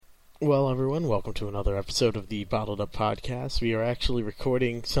Well, everyone, welcome to another episode of the Bottled Up Podcast. We are actually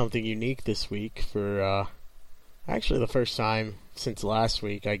recording something unique this week for, actually the first time since last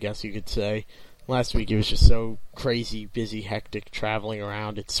week, I guess you could say. Last week it was just so crazy, busy, hectic, traveling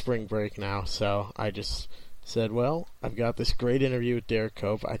around. It's spring break now, so I just said, well, I've got this great interview with Derek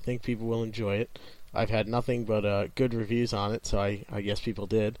Cope. I think people will enjoy it. I've had nothing but good reviews on it, so I guess people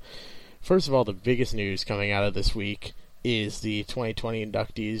did. First of all, the biggest news coming out of this week is the 2020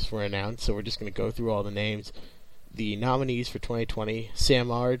 inductees were announced, so we're just going to go through all the names. The nominees for 2020, Sam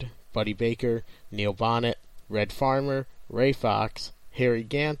Ard, Buddy Baker, Neil Bonnet, Red Farmer, Ray Fox, Harry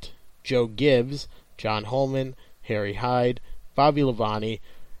Gant, Joe Gibbs, John Holman, Harry Hyde, Bobby Labonte,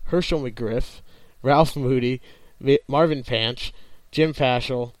 Herschel McGriff, Ralph Moody, Marvin Panch, Jim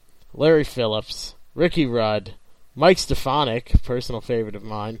Paschal, Larry Phillips, Ricky Rudd, Mike Stefanik, personal favorite of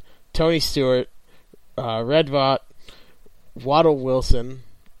mine, Tony Stewart, Redbot, Waddle Wilson,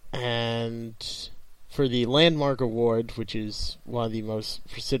 and for the Landmark Award, which is one of the most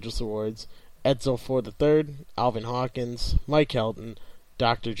prestigious awards, Edsel Ford III, Alvin Hawkins, Mike Helton,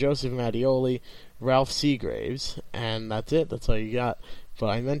 Dr. Joseph Mattioli, Ralph Seagraves, and that's it. That's all you got. But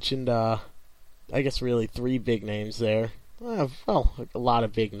I mentioned, I guess really three big names there. Well, a lot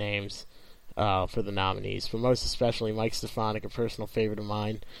of big names for the nominees, but most especially Mike Stefanik, a personal favorite of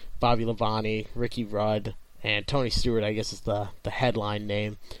mine, Bobby Labonte, Ricky Rudd, and Tony Stewart, I guess, is the headline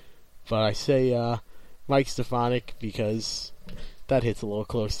name. But I say Mike Stefanik because that hits a little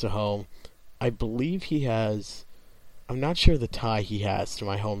close to home. I believe he has, I'm not sure the tie he has to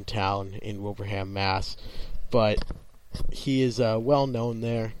my hometown in Wilbraham, Mass., but he is well known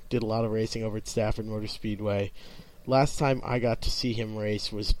there. Did a lot of racing over at Stafford Motor Speedway. Last time I got to see him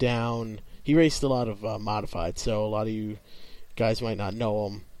race was down, he raced a lot of modified, so a lot of you guys might not know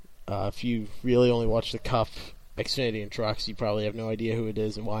him. If you really only watch the Cup, Xfinity, and Trucks, you probably have no idea who it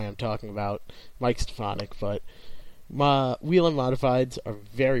is and why I'm talking about Mike Stefanik. But Whelen Modifieds are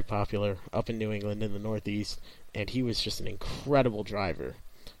very popular up in New England in the Northeast, and he was just an incredible driver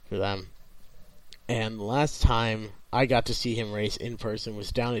for them. And the last time I got to see him race in person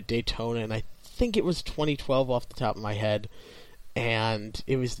was down at Daytona, and I think it was 2012 off the top of my head. And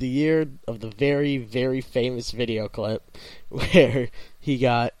it was the year of the very, very famous video clip where he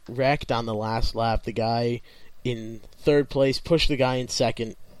got wrecked on the last lap. The guy in third place pushed the guy in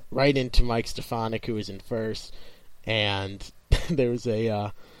second right into Mike Stefanik, who was in first. And there was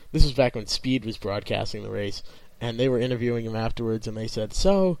this was back when Speed was broadcasting the race, and they were interviewing him afterwards, and they said,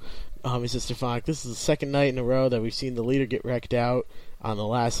 so, Mr. Stefanik, this is the second night in a row that we've seen the leader get wrecked out on the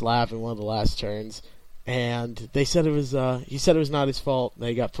last lap in one of the last turns. And they said it was, he said it was not his fault.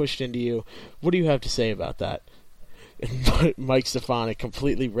 They got pushed into you. What do you have to say about that? And Mike Stefanik,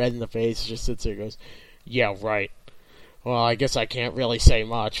 completely red in the face, just sits there and goes, yeah, right. Well, I guess I can't really say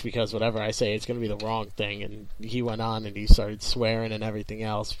much because whatever I say, it's going to be the wrong thing. And he went on and he started swearing and everything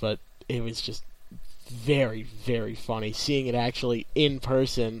else. But it was just very, very funny seeing it actually in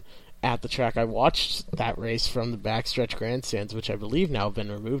person at the track. I watched that race from the backstretch grandstands, which I believe now have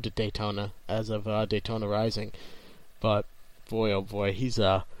been removed at Daytona as of Daytona Rising. But boy, oh boy, he's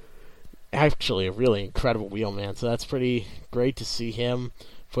actually a really incredible wheelman. So that's pretty great to see him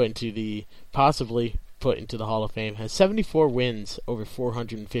possibly put into the Hall of Fame. Has 74 wins over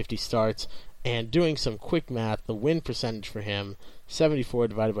 450 starts, and doing some quick math, the win percentage for him, 74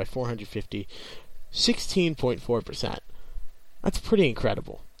 divided by 450, 16.4%. That's pretty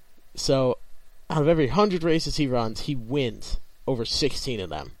incredible. So, out of every 100 races he runs, he wins over 16 of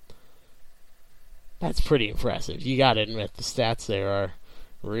them. That's pretty impressive. You gotta admit, the stats there are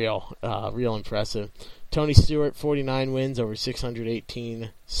real impressive. Tony Stewart, 49 wins over 618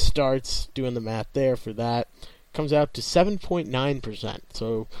 starts. Doing the math there for that, comes out to 7.9%.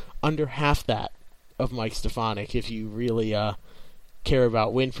 So, under half that of Mike Stefanik, if you really care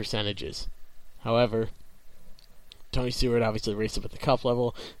about win percentages. However, Tony Stewart obviously raced up at the Cup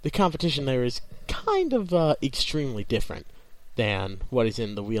level. The competition there is kind of extremely different than what is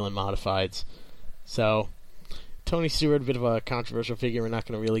in the Whelen Modifieds. So, Tony Stewart, a bit of a controversial figure. We're not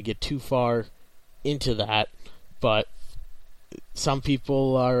going to really get too far into that, but some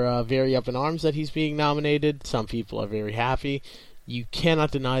people are very up in arms that he's being nominated. Some people are very happy. You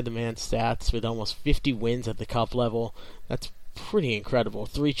cannot deny the man's stats with almost 50 wins at the Cup level. That's pretty incredible.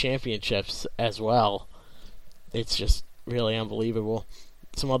 3 championships as well. It's just really unbelievable.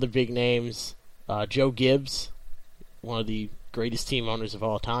 Some other big names. Joe Gibbs, one of the greatest team owners of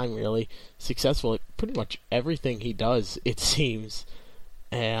all time, really. Successful at pretty much everything he does, it seems.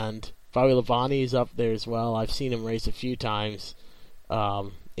 And Bobby Labonte is up there as well. I've seen him race a few times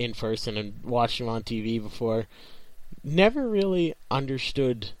in person and watched him on TV before. Never really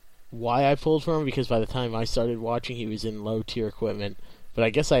understood why I pulled for him, because by the time I started watching, he was in low-tier equipment. But I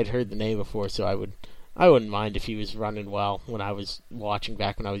guess I'd heard the name before, so I wouldn't mind if he was running well when I was watching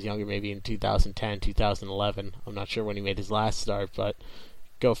back when I was younger, maybe in 2010, 2011. I'm not sure when he made his last start, but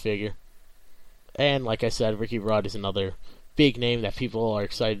go figure. And like I said, Ricky Rudd is another big name that people are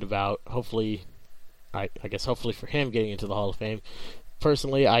excited about. Hopefully, I guess hopefully for him getting into the Hall of Fame.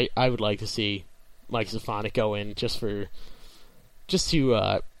 Personally, I would like to see Mike Stefanik go in just to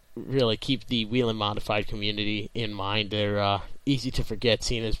really keep the Whelen Modified community in mind. They're easy to forget,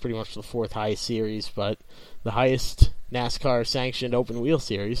 seeing as pretty much the fourth highest series, but the highest NASCAR sanctioned open wheel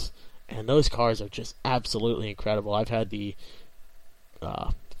series, and those cars are just absolutely incredible. I've had the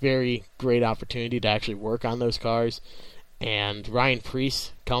very great opportunity to actually work on those cars, and Ryan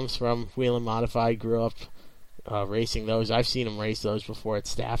Preece comes from Whelen Modified, grew up racing those. I've seen him race those before at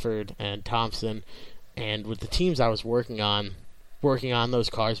Stafford and Thompson, and with the teams I was working on those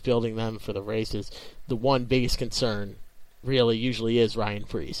cars, building them for the races, the one biggest concern really usually is Ryan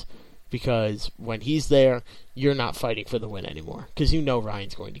Preece, because when he's there, you're not fighting for the win anymore, because you know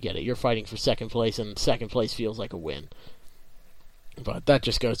Ryan's going to get it. You're fighting for second place, and second place feels like a win. But that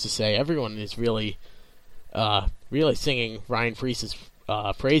just goes to say everyone is really singing Ryan Preece's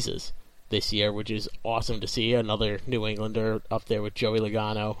praises this year, which is awesome to see. Another New Englander up there with Joey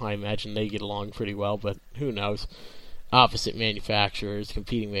Logano. I imagine they get along pretty well, but who knows? Opposite manufacturers,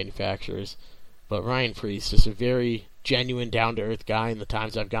 competing manufacturers. But Ryan Preece, just a very genuine, down-to-earth guy in the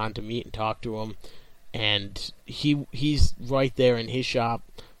times I've gotten to meet and talk to him. And he's right there in his shop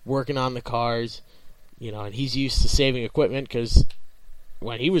working on the cars, and he's used to saving equipment, because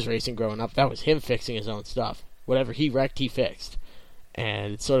when he was racing growing up, that was him fixing his own stuff. Whatever he wrecked, he fixed.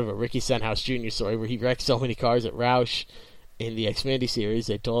 And it's sort of a Ricky Stenhouse Jr. story, where he wrecked so many cars at Roush in the Xfinity Series.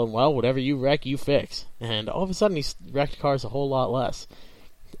 They told him, well, whatever you wreck, you fix. And all of a sudden, he's wrecked cars a whole lot less.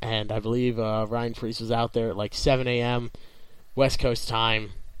 And I believe Ryan Preece was out there at like 7 a.m. West Coast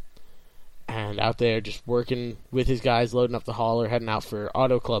time, and out there just working with his guys, loading up the hauler, heading out for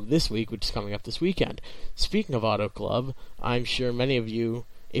Auto Club this week, which is coming up this weekend. Speaking of Auto Club, I'm sure many of you,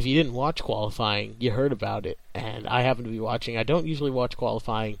 if you didn't watch qualifying, you heard about it, and I happen to be watching. I don't usually watch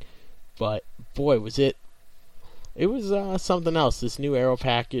qualifying, but boy, was it was something else. This new Aero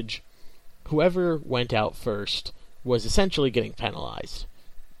package, whoever went out first was essentially getting penalized.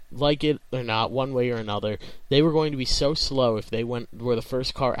 Like it or not, one way or another, they were going to be so slow if they were the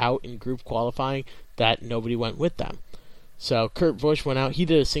first car out in group qualifying that nobody went with them. So Kurt Busch went out, he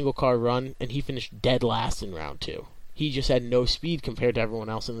did a single car run, and he finished dead last in round 2. He just had no speed compared to everyone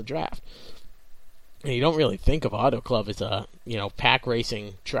else in the draft. And you don't really think of Auto Club as a, pack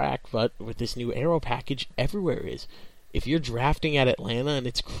racing track, but with this new Aero package, everywhere is. If you're drafting at Atlanta and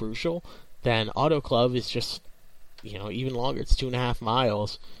it's crucial, then Auto Club is just, even longer. It's 2.5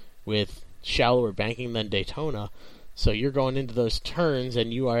 miles with shallower banking than Daytona. So you're going into those turns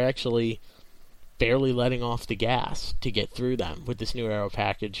and you are actually barely letting off the gas to get through them with this new Aero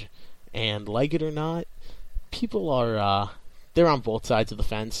package. And like it or not, people are they're on both sides of the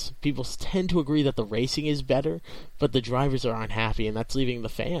fence. People tend to agree that the racing is better, but the drivers are unhappy, and that's leaving the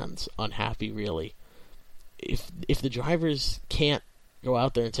fans unhappy, really. If the drivers can't go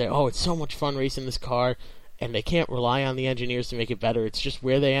out there and say, oh, it's so much fun racing this car, and they can't rely on the engineers to make it better, it's just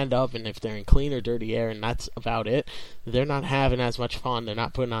where they end up, and if they're in clean or dirty air, and that's about it, they're not having as much fun, they're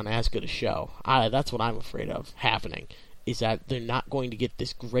not putting on as good a show. That's what I'm afraid of happening, is that they're not going to get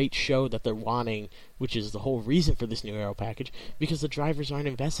this great show that they're wanting, which is the whole reason for this new Aero package, because the drivers aren't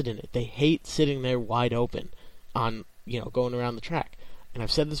invested in it. They hate sitting there wide open on, going around the track. And I've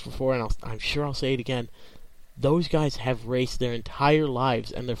said this before, and I'm sure I'll say it again, those guys have raced their entire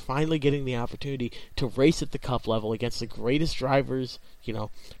lives, and they're finally getting the opportunity to race at the cup level against the greatest drivers,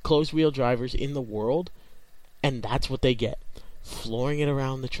 closed-wheel drivers in the world, and that's what they get, flooring it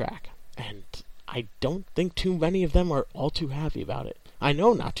around the track. And I don't think too many of them are all too happy about it. I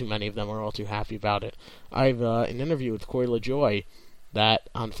know not too many of them are all too happy about it. I've an interview with Corey LaJoy that,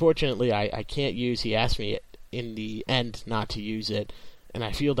 unfortunately, I can't use. He asked me in the end not to use it, and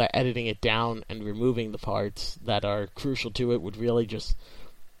I feel that editing it down and removing the parts that are crucial to it would really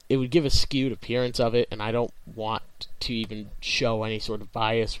it would give a skewed appearance of it, and I don't want to even show any sort of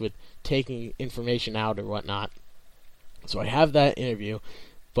bias with taking information out or whatnot. So I have that interview,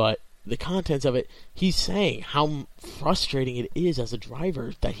 but the contents of it, he's saying how frustrating it is as a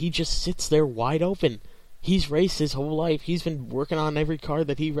driver that he just sits there wide open. He's raced his whole life. He's been working on every car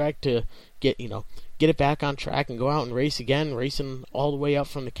that he wrecked to get it back on track and go out and race again, racing all the way up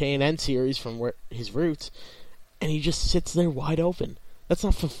from the K&N series from where his roots, and he just sits there wide open. That's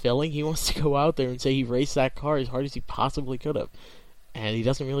not fulfilling. He wants to go out there and say he raced that car as hard as he possibly could have. and he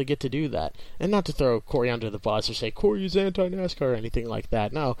doesn't really get to do that. And not to throw Corey under the bus or say Corey is anti-NASCAR or anything like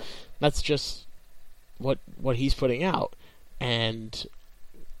that. No, that's just what he's putting out, and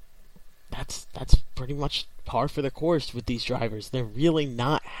that's pretty much par for the course with these drivers. They're really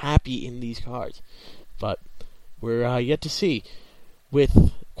not happy in these cars, but we're yet to see.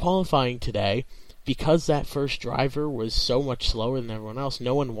 With qualifying today, because that first driver was so much slower than everyone else,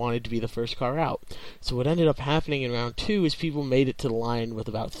 no one wanted to be the first car out. So what ended up happening in round 2 is people made it to the line with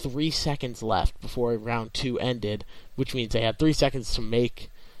about 3 seconds left before round 2 ended, which means they had 3 seconds to make,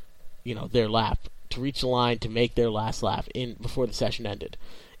 their lap, to reach the line to make their last lap before the session ended.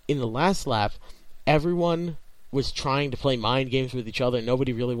 In the last lap, everyone was trying to play mind games with each other.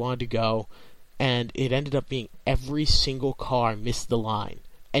 Nobody really wanted to go, and it ended up being every single car missed the line,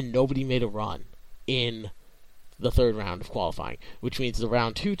 and nobody made a run in the third round of qualifying, which means the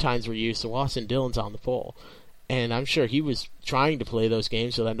round 2 times were used, so Austin Dillon's on the pole. And I'm sure he was trying to play those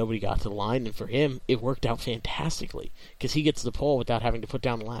games so that nobody got to the line, and for him, it worked out fantastically, because he gets the pole without having to put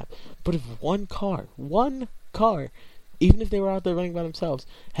down the lap. But if one car, even if they were out there running by themselves,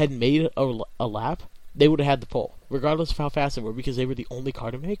 had made a lap, they would have had the pole, regardless of how fast they were, because they were the only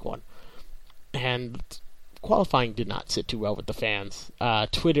car to make one. And qualifying did not sit too well with the fans.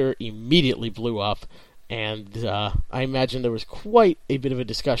 Twitter immediately blew up, and I imagine there was quite a bit of a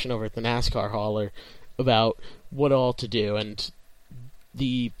discussion over at the NASCAR hauler about what all to do. And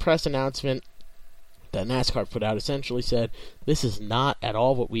the press announcement that NASCAR put out essentially said, this is not at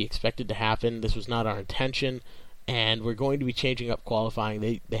all what we expected to happen. This was not our intention, and we're going to be changing up qualifying.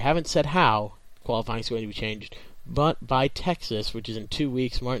 They haven't said how qualifying is going to be changed, but by Texas, which is in 2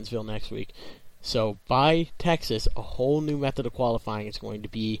 weeks, Martinsville next week. So by Texas, a whole new method of qualifying is going to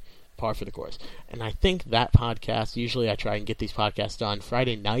be par for the course. And I think that podcast, usually I try and get these podcasts done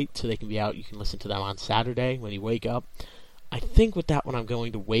Friday night so they can be out. You can listen to them on Saturday when you wake up. I think with that one I'm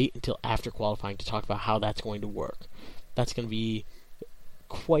going to wait until after qualifying to talk about how that's going to work. That's going to be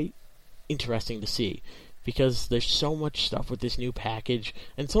quite interesting to see, because there's so much stuff with this new package,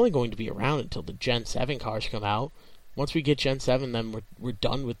 and it's only going to be around until the Gen 7 cars come out. Once we get Gen 7, then we're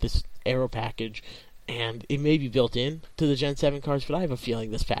done with this Aero package, and it may be built in to the Gen 7 cars, but I have a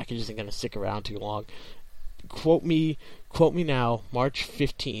feeling this package isn't going to stick around too long. Quote me now, March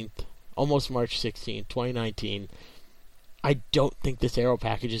 15th, almost March 16th, 2019. I don't think this Aero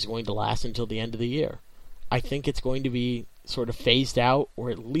package is going to last until the end of the year. I think it's going to be sort of phased out, or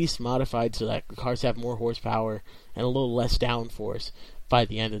at least modified so that the cars have more horsepower and a little less downforce by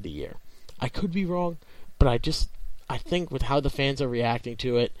the end of the year. I could be wrong, but I think with how the fans are reacting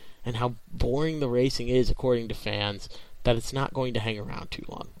to it and how boring the racing is according to fans, that it's not going to hang around too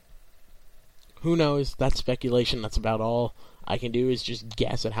long. Who knows? That's speculation. That's about all I can do, is just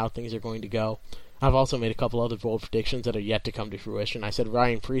guess at how things are going to go. I've also made a couple other bold predictions that are yet to come to fruition. I said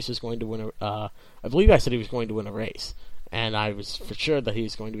Ryan Preece is going to win I believe I said he was going to win a race, and I was for sure that he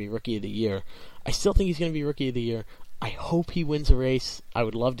was going to be Rookie of the Year. I still think he's going to be Rookie of the Year. I hope he wins a race. I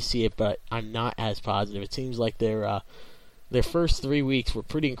would love to see it, but I'm not as positive. It seems like their first 3 weeks were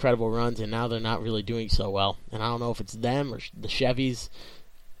pretty incredible runs, and now they're not really doing so well. And I don't know if it's them or the Chevys.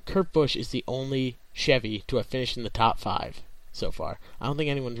 Kurt Busch is the only Chevy to have finished in the top 5 so far. I don't think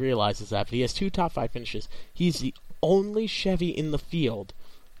anyone realizes that, but he has 2 top 5 finishes. He's the only Chevy in the field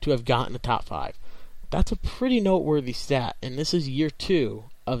to have gotten a top 5. That's a pretty noteworthy stat, and this is year 2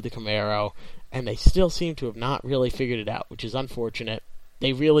 of the Camaro, and they still seem to have not really figured it out, which is unfortunate.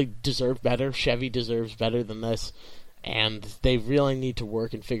 They really deserve better. Chevy deserves better than this, and they really need to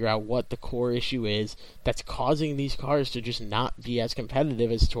work and figure out what the core issue is that's causing these cars to just not be as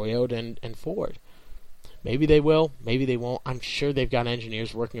competitive as Toyota and Ford. Maybe they will, maybe they won't. I'm sure they've got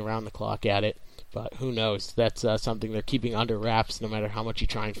engineers working around the clock at it, but who knows? That's something they're keeping under wraps no matter how much you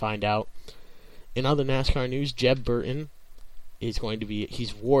try and find out. In other NASCAR news, Jeb Burton is going to be,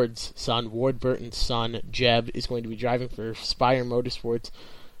 he's Ward's son, Ward Burton's son, Jeb, is going to be driving for Spire Motorsports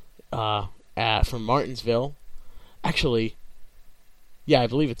from Martinsville. Actually, yeah, I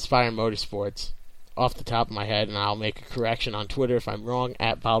believe it's Spire Motorsports off the top of my head, and I'll make a correction on Twitter if I'm wrong,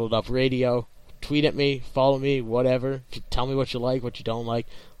 at Bottled Up Radio. Tweet at me, follow me, whatever. Tell me what you like, what you don't like.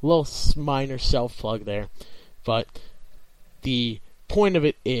 A little minor self-plug there. But the point of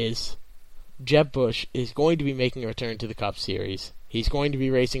it is, Jeb Busch is going to be making a return to the Cup Series. He's going to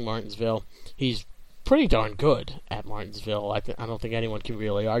be racing Martinsville. He's pretty darn good at Martinsville. I don't think anyone can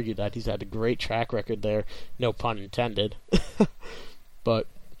really argue that. He's had a great track record there, no pun intended. But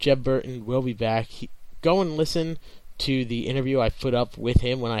Jeb Burton will be back. Go and listen to the interview I put up with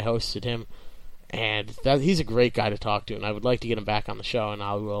him when I hosted him. And he's a great guy to talk to, and I would like to get him back on the show, and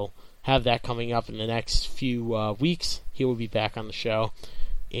I will have that coming up in the next few weeks. He will be back on the show.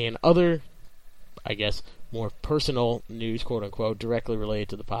 And other, I guess, more personal news, quote-unquote, directly related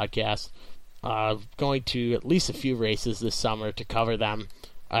to the podcast, going to at least a few races this summer to cover them.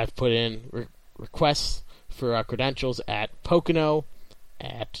 I've put in requests for credentials at Pocono,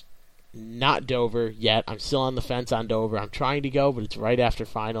 at not Dover yet. I'm still on the fence on Dover. I'm trying to go, but it's right after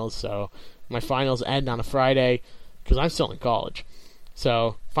finals, so my finals end on a Friday because I'm still in college.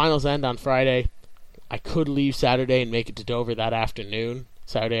 So finals end on Friday. I could leave Saturday and make it to Dover that afternoon,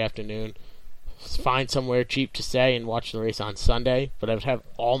 Saturday afternoon. Find somewhere cheap to stay and watch the race on Sunday, but I would have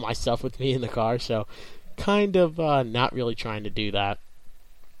all my stuff with me in the car, so kind of not really trying to do that.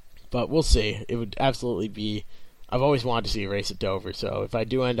 But we'll see. It would absolutely be... I've always wanted to see a race at Dover, so if I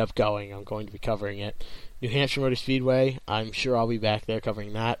do end up going, I'm going to be covering it. New Hampshire Motor Speedway, I'm sure I'll be back there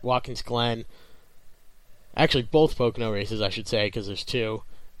covering that. Watkins Glen, actually both Pocono races, I should say, because there's two.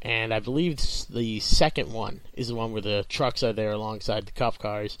 And I believe the second one is the one where the trucks are there alongside the Cup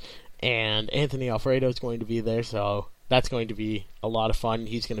cars. And Anthony Alfredo is going to be there, so that's going to be a lot of fun.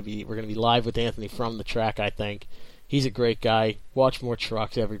 We're going to be live with Anthony from the track, I think. He's a great guy. Watch more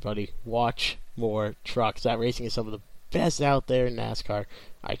trucks, everybody. Watch more trucks. That racing is some of the best out there in NASCAR.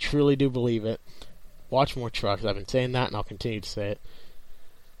 I truly do believe it. Watch more trucks. I've been saying that, and I'll continue to say it.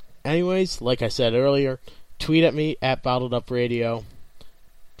 Anyways, like I said earlier, tweet at me at Bottled Up Radio.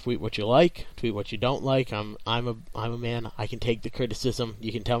 Tweet what you like. Tweet what you don't like. I'm a man. I can take the criticism.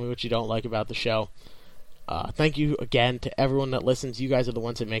 You can tell me what you don't like about the show. Thank you again to everyone that listens. You guys are the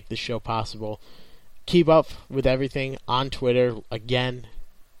ones that make this show possible. Keep up with everything on Twitter. Again,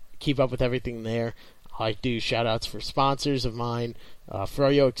 keep up with everything there. I do shout-outs for sponsors of mine.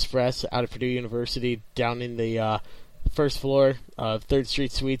 Froyo Express out of Purdue University down in the first floor of 3rd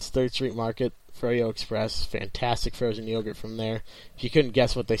Street Suites, 3rd Street Market. Froyo Express, fantastic frozen yogurt from there. If you couldn't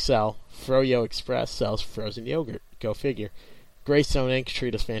guess what they sell, Froyo Express sells frozen yogurt. Go figure. Greystone Inc.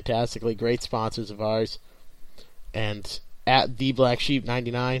 treat us fantastically. Great sponsors of ours. And at The Black Sheep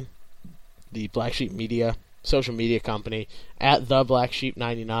 99, the Black Sheep Media, social media company, at The Black Sheep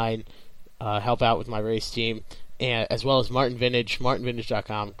 99, help out with my race team, and as well as Martin Vintage,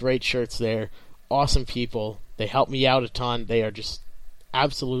 martinvintage.com. Great shirts there. Awesome people. They help me out a ton. They are just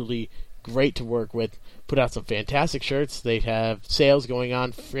absolutely great to work with. Put out some fantastic shirts. They have sales going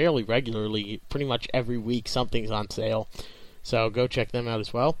on fairly regularly. Pretty much every week something's on sale. So go check them out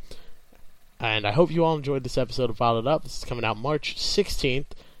as well. And I hope you all enjoyed this episode of Bottled Up. This is coming out March 16th.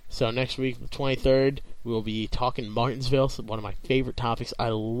 So next week, the 23rd, we will be talking Martinsville, one of my favorite topics. I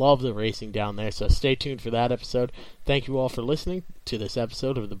love the racing down there, so stay tuned for that episode. Thank you all for listening to this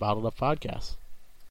episode of the Bottled Up Podcast.